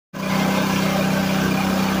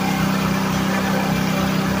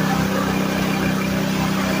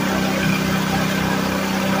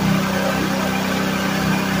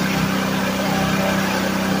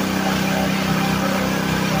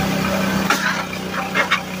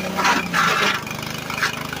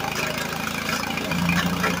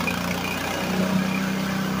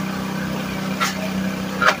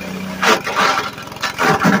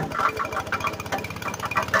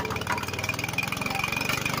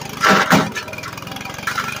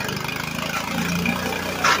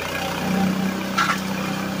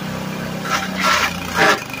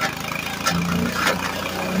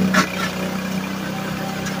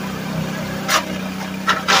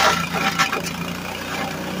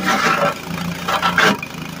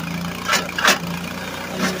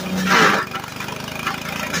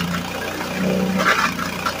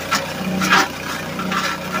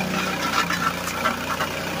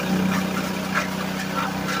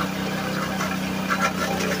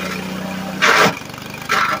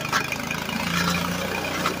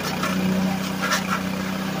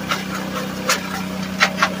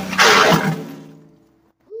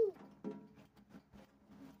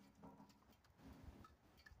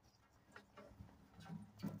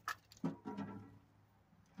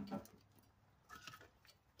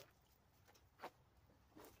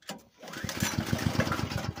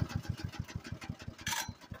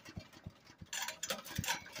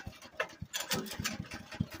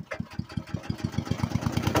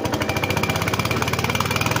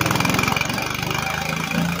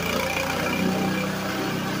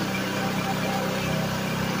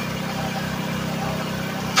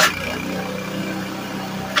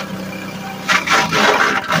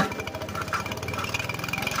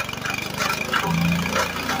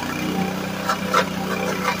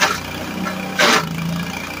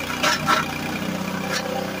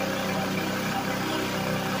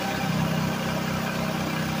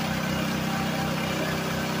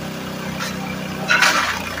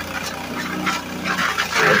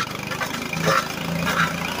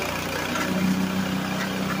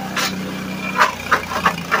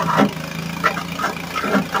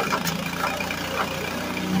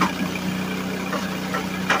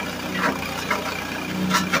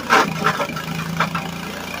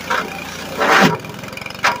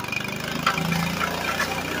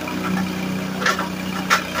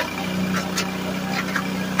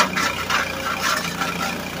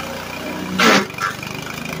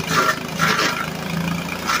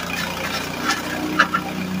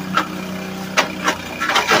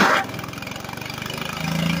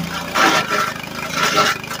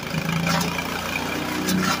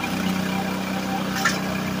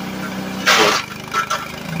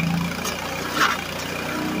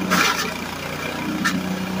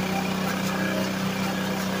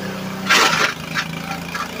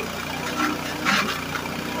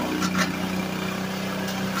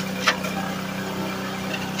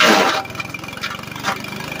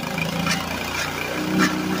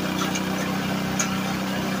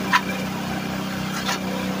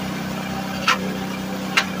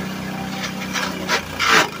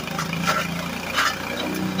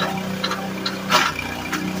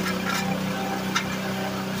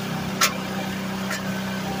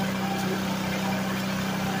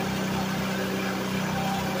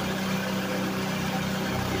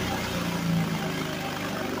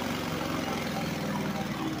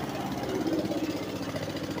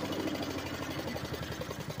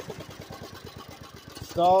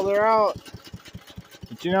stalled her out.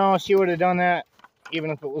 But you know, she would have done that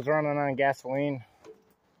even if it was running on gasoline.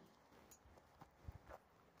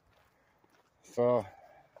 So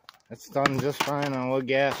it's done just fine on wood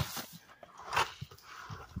gas.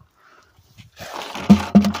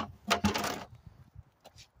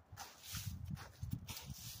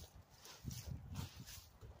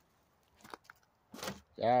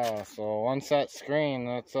 Yeah, so once that screen,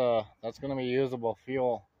 that's gonna be usable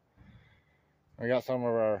fuel. We got some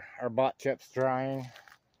of our butt chips drying,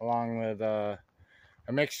 along with a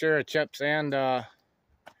mixture of chips and our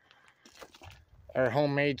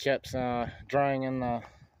homemade chips drying in the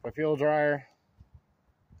fuel dryer.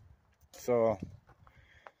 So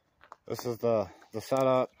this is the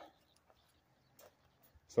setup.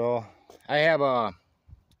 So I have a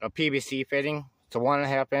PVC fitting. It's a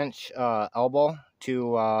 1.5 inch elbow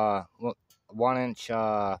to 1 inch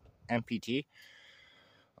MPT.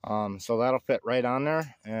 So that'll fit right on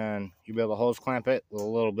there, and you'll be able to hose clamp it with a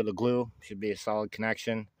little bit of glue. Should be a solid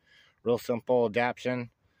connection. Real simple adaptation.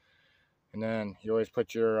 And then you always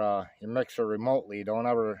put your mixer remotely. Don't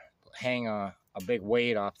ever hang a big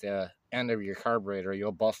weight off the end of your carburetor.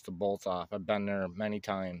 You'll bust the bolts off. I've been there many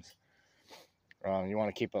times. You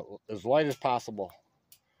want to keep it as light as possible.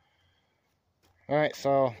 Alright,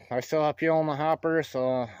 so I still have fuel in the hopper,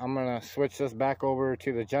 so I'm going to switch this back over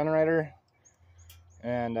to the generator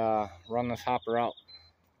and run this hopper out.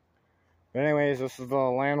 But anyways, this is the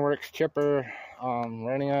LandWorks chipper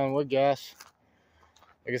running on wood gas.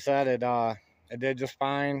 Like I said, it did just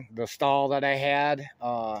fine. The stall that I had,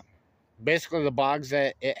 basically the bogs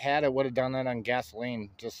that it had, it would have done that on gasoline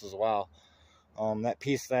just as well. That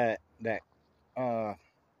piece that it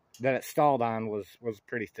stalled on was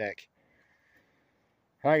pretty thick.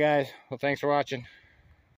 Alright guys, well thanks for watching.